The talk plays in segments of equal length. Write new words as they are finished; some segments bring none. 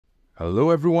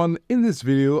Hello everyone, in this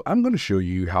video I'm going to show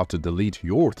you how to delete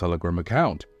your Telegram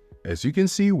account. As you can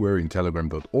see, we're in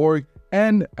telegram.org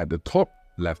and at the top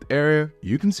left area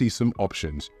you can see some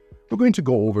options. We're going to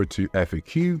go over to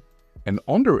FAQ, and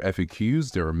under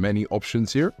FAQs there are many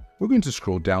options here. We're going to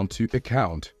scroll down to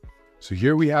account. So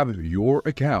here we have your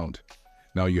account.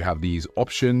 Now you have these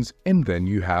options and then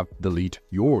you have delete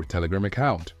your Telegram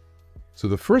account. So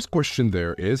the first question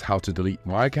there is how to delete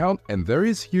my account, and there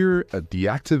is here a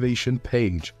deactivation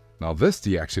page. Now this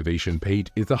deactivation page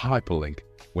is a hyperlink.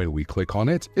 When we click on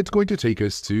it, it's going to take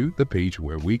us to the page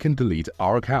where we can delete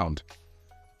our account.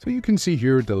 So you can see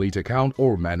here delete account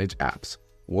or manage apps.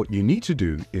 What you need to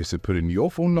do is to put in your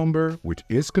phone number which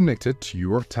is connected to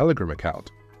your Telegram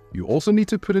account. You also need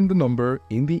to put in the number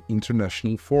in the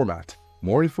international format.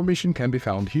 More information can be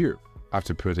found here.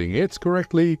 After putting it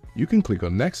correctly, you can click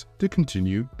on Next to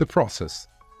continue the process.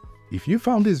 If you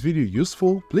found this video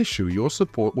useful, please show your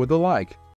support with a like.